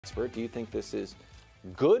Expert, do you think this is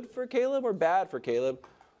good for Caleb or bad for Caleb?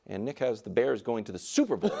 And Nick has the Bears going to the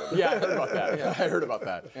Super Bowl. Yeah, I heard about that. Yeah. I heard about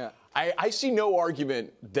that. Yeah. I see no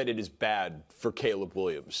argument that it is bad for Caleb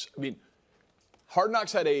Williams. I mean, Hard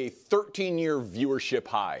Knocks had a 13-year viewership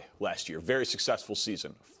high last year. Very successful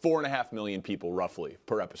season. 4.5 million people, roughly,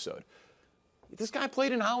 per episode. This guy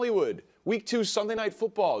played in Hollywood. Week 2, Sunday Night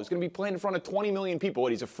Football. He's going to be playing in front of 20 million people.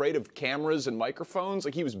 What, he's afraid of cameras and microphones?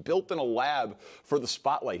 Like, he was built in a lab for the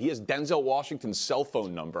spotlight. He has Denzel Washington's cell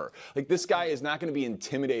phone number. Like, this guy is not going to be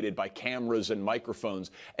intimidated by cameras and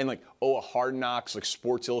microphones and, like, a Hard Knocks, like,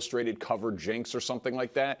 Sports Illustrated cover jinx or something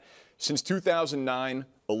like that. Since 2009,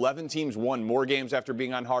 11 teams won more games after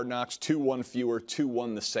being on Hard Knocks. 2 won fewer, 2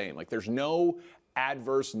 won the same. Like, there's no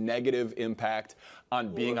adverse negative impact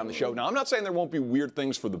on being on the show. Now, I'm not saying there won't be weird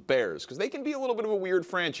things for the Bears, because they can be a little bit of a weird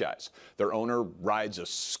franchise. Their owner rides a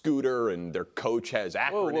scooter, and their coach has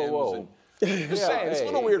acronyms. Whoa. And just saying, it's a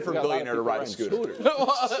little weird for a billionaire to ride a scooter. It's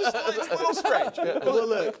a little strange. But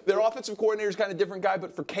look, their offensive coordinator is kind of a different guy,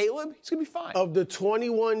 but for Caleb, he's going to be fine. Of the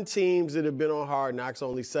 21 teams that have been on Hard Knocks,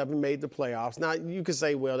 only 7 made the playoffs. Now, you could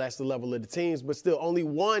say, well, that's the level of the teams, but still, only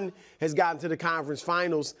 1 has gotten to the conference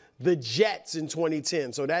finals, the Jets in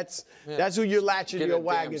 2010. So that's who you're latching your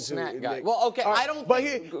wagon to. Nick. Well, okay, I don't but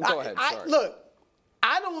think, here, go ahead, sorry. Look,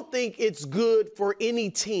 I don't think it's good for any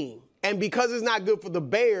team. And because it's not good for the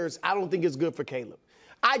Bears, I don't think it's good for Caleb.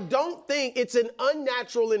 I don't think it's an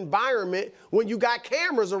unnatural environment when you got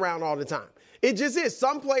cameras around all the time. It just is.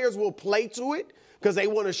 Some players will play to it because they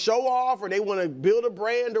want to show off or they want to build a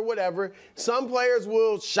brand or whatever. Some players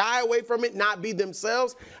will shy away from it, not be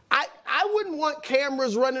themselves. I wouldn't want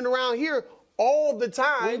cameras running around here all the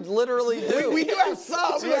time. We literally do. We do have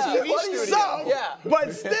some. Some. Yeah.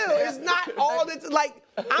 But still, it's not all that's like,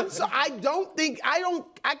 I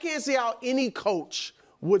can't see how any coach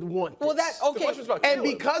would want this. Well, that, okay. The question's about And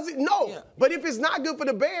Caleb. because, but if it's not good for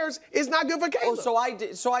the Bears, it's not good for Caleb.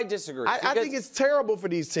 Oh, so I disagree. I think it's terrible for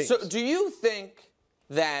these teams. So do you think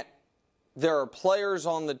that there are players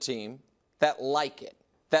on the team that like it?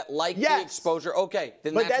 That like the exposure? Okay,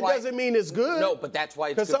 then but that's why. But that doesn't mean it's good. No, but that's why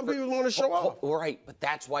it's good. Because some people want to show off. Right, but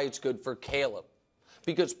that's why it's good for Caleb.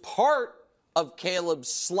 Because part of Caleb's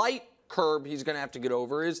slight curb he's going to have to get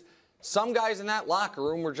over is some guys in that locker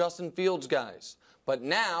room were Justin Fields guys. But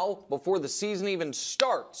now, before the season even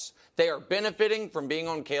starts, they are benefiting from being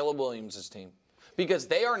on Caleb Williams' team. Because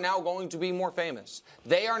they are now going to be more famous.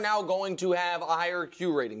 They are now going to have a higher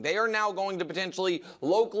Q rating. They are now going to potentially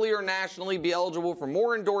locally or nationally be eligible for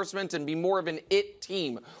more endorsements and be more of an it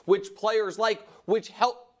team, which players like, which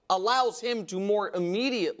allows him to more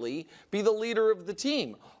immediately be the leader of the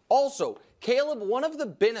team. Also, Caleb, one of the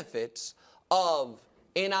benefits of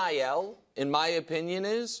NIL, in my opinion,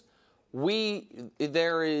 is you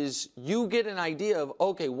get an idea of,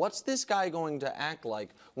 okay, what's this guy going to act like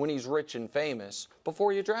when he's rich and famous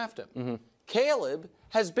before you draft him? Mm-hmm. Caleb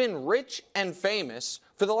has been rich and famous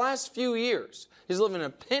for the last few years. He's living in a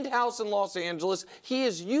penthouse in Los Angeles. He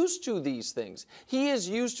is used to these things. He is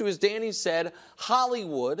used to, as Danny said,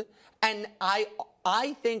 Hollywood. And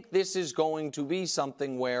I think this is going to be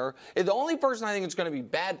something where the only person I think it's going to be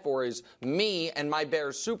bad for is me and my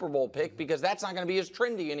Bears Super Bowl pick, because that's not going to be as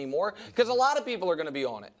trendy anymore, because a lot of people are going to be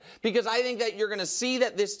on it. Because I think that you're going to see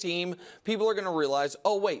that this team, people are going to realize,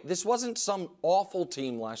 oh, wait, this wasn't some awful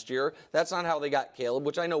team last year. That's not how they got Caleb,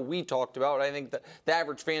 which I know we talked about. I think that the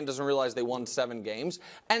average fan doesn't realize they won 7 games.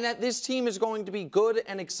 And that this team is going to be good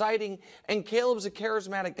and exciting, and Caleb's a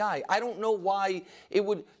charismatic guy. I don't know why it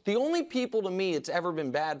would. The only people to me it's ever been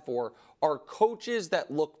bad for are coaches that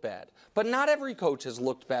look bad. But not every coach has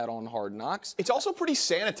looked bad on Hard Knocks. It's also pretty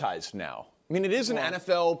sanitized now. I mean, it is an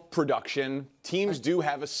NFL production. Teams do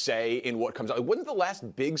have a say in what comes out. Wasn't the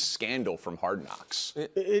last big scandal from Hard Knocks?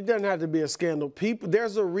 It doesn't have to be a scandal.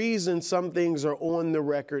 There's a reason some things are on the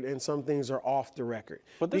record and some things are off the record.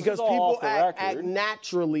 But this because is all people off the act record.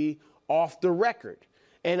 naturally off the record.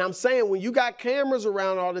 And I'm saying, when you got cameras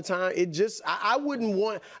around all the time,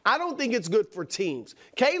 I don't think it's good for teams.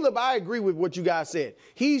 Caleb, I agree with what you guys said.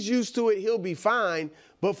 He's used to it. He'll be fine.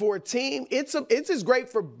 But for a team, it's as great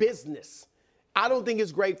for business. I don't think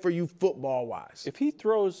it's great for you football-wise. If he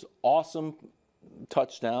throws awesome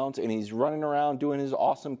touchdowns and he's running around doing his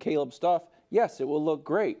awesome Caleb stuff, yes, it will look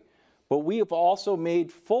great. But we have also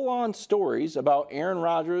made full-on stories about Aaron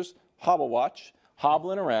Rodgers,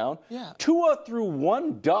 hobbling around. Yeah. Tua threw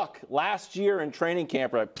 1 duck last year in training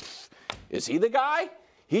camp. Like, is he the guy?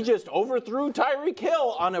 He just overthrew Tyreek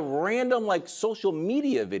Hill on a random, social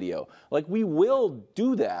media video. We will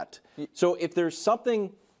do that. So if there's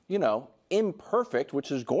something, imperfect,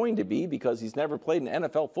 which is going to be because he's never played an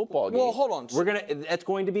NFL football game. Well, hold on. That's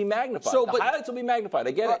going to be magnified. So, the highlights will be magnified.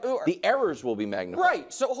 I get it. The errors will be magnified.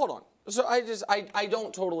 Right. So hold on. So I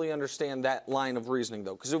don't totally understand that line of reasoning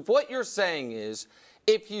though, because if what you're saying is,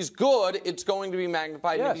 if he's good, it's going to be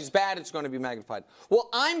magnified. Yes. And if he's bad, it's going to be magnified. Well,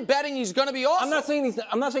 I'm betting he's going to be awesome.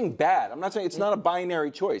 I'm not saying bad. I'm not saying it's not a binary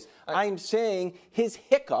choice. I'm saying his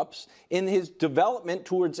hiccups in his development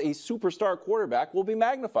towards a superstar quarterback will be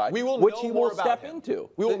magnified, which he will step into.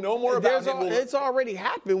 We will know more about him. It's already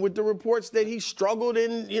happened with the reports that he struggled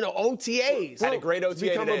in, OTAs. Had a great OTA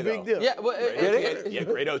become today, a big though. deal. Yeah, well,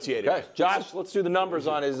 great OTA today. Okay, Josh, let's do the numbers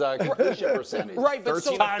on his completion percentage. Right, but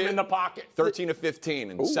 13 time in the pocket. 13 to 15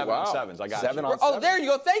 and 7 on 7s. I got 7 you. on 7. Oh, there you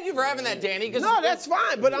go. Thank you for having that, Danny. No, that's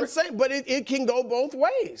fine. But I'm saying, it can go both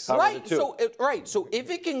ways. Right. So if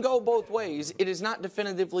it can go both ways, it is not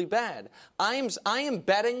definitively bad. I am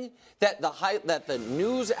betting that the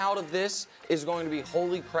news out of this is going to be,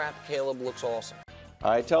 holy crap, Caleb looks awesome.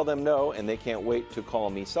 I tell them no, and they can't wait to call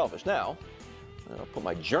me selfish. Now, I'll put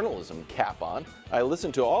my journalism cap on. I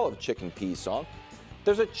listened to all of Chicken P's song.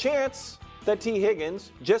 There's a chance that Tee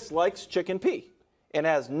Higgins just likes Chicken P and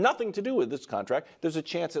has nothing to do with this contract. There's a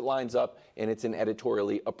chance it lines up and it's an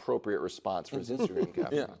editorially appropriate response for his Instagram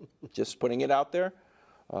caption. Yeah. Just putting it out there.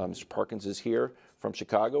 Mr. Perkins is here from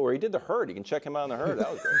Chicago, where he did the herd. You can check him out on the herd.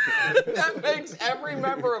 That was great. That makes every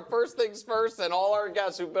member of First Things First and all our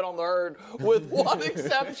guests who've been on the herd, with one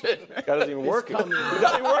exception. That doesn't even work. It doesn't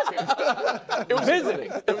even work. It was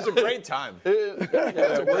visiting. It was a great time.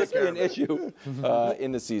 It's an issue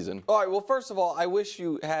in the season. All right, well, first of all, I wish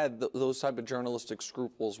you had those type of journalistic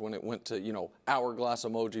scruples when it went to, hourglass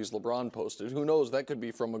emojis LeBron posted. Who knows? That could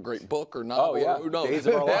be from a great book or not. Oh, yeah. Who knows? Days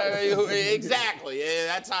of Our Lives. Exactly.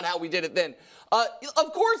 That's not how we did it then.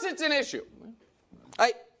 Of course it's an issue.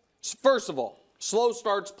 First of all, slow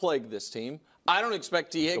starts plague this team. I don't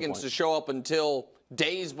expect Tee Higgins to show up until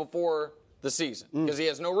days before the season because he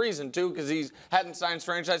has no reason to, because he hadn't signed his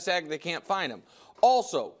franchise tag. They can't find him.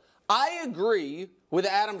 Also, I agree with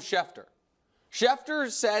Adam Schefter. Schefter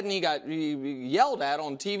said, and he got yelled at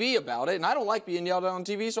on TV about it, and I don't like being yelled at on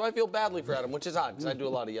TV, so I feel badly for Adam, which is odd because I do a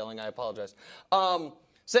lot of yelling. I apologize.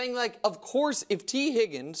 Saying, of course, if Tee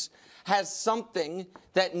Higgins has something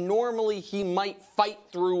that normally he might fight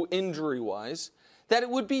through injury-wise, that it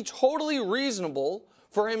would be totally reasonable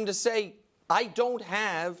for him to say, I don't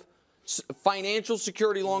have financial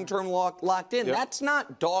security long-term locked in. Yep. That's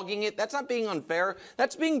not dogging it. That's not being unfair.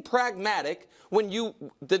 That's being pragmatic when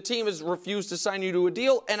the team has refused to sign you to a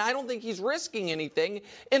deal, and I don't think he's risking anything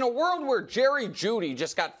in a world where Jerry Jeudy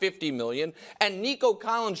just got $50 million and Nico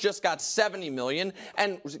Collins just got $70 million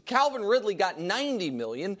and Calvin Ridley got $90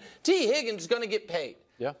 million. Tee Higgins is going to get paid.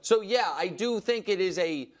 Yeah. So, yeah, I do think it is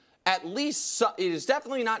it is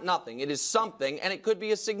definitely not nothing. It is something, and it could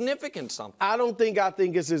be a significant something. I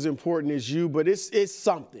think it's as important as you, but it's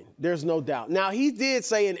something. There's no doubt. Now, he did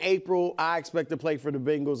say in April, I expect to play for the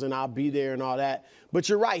Bengals, and I'll be there and all that. But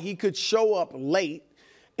you're right. He could show up late,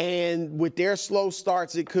 and with their slow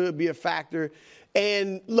starts, it could be a factor.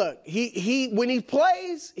 And, look, when he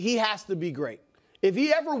plays, he has to be great. If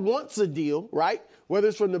he ever wants a deal, right, whether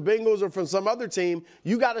it's from the Bengals or from some other team,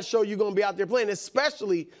 you got to show you're going to be out there playing,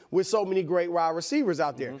 especially with so many great wide receivers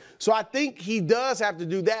out there. Mm-hmm. So I think he does have to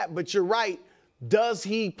do that, but you're right. Does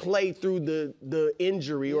he play through the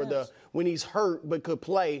injury or when he's hurt but could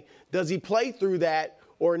play? Does he play through that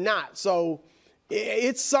or not? So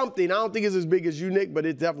it's something. I don't think it's as big as you, Nick, but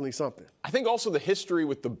it's definitely something. I think also the history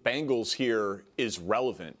with the Bengals here is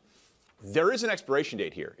relevant. There is an expiration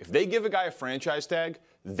date here. If they give a guy a franchise tag,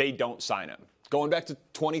 they don't sign him. Going back to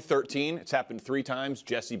 2013, it's happened 3 times.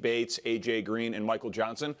 Jesse Bates, A.J. Green, and Michael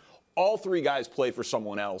Johnson. All 3 guys play for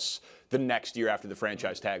someone else the next year after the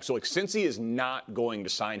franchise tag. So, since he is not going to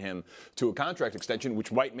sign him to a contract extension,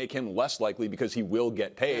 which might make him less likely because he will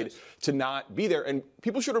get paid to not be there. And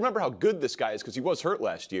people should remember how good this guy is because he was hurt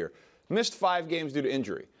last year. Missed 5 games due to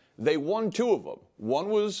injury. They won 2 of them. One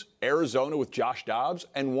was Arizona with Josh Dobbs,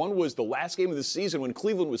 and one was the last game of the season when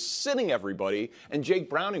Cleveland was sitting everybody and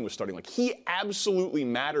Jake Browning was starting. He absolutely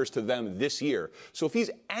matters to them this year. So if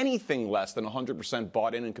he's anything less than 100%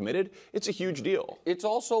 bought in and committed, it's a huge deal. It's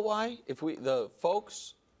also why if I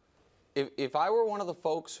were one of the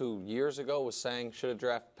folks who years ago was saying should have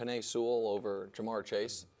drafted Penei Sewell over Jamar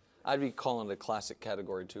Chase, I'd be calling it a classic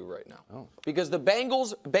category 2 right now. Oh. Because the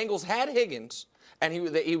Bengals had Higgins, and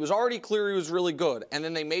he was already clear he was really good. And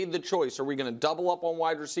then they made the choice: are we going to double up on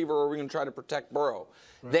wide receiver, or are we going to try to protect Burrow?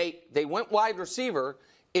 Right. They went wide receiver.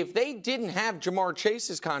 if they didn't have Jamar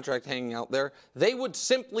Chase's contract hanging out there, they would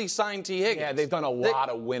simply sign Tee Higgins. Yeah, they've done a lot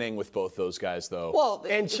of winning with both those guys, though. Well,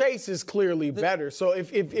 and Chase is clearly better. So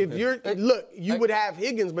if you're you would have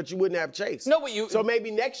Higgins, but you wouldn't have Chase. No, but you. So maybe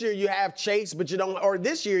next year you have Chase, but you don't, or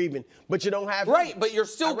this year even, but you don't have. Right, Higgins. but you're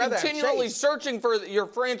still I'd rather have continually Chase. searching for your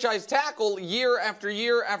franchise tackle year after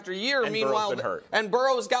year after year. And Meanwhile, Burrow's been hurt. And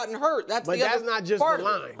Burrow's gotten hurt. That's But the that's other not just part the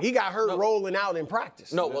of it. line. He got hurt rolling out in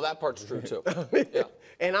practice. No, well, that part's true too. Yeah.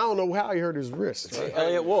 And I don't know how he hurt his wrist. Right?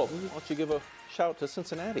 Elliot Wolf, why don't you give a shout to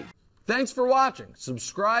Cincinnati? Thanks for watching.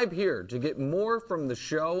 Subscribe here to get more from the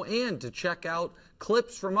show and to check out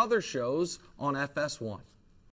clips from other shows on FS1.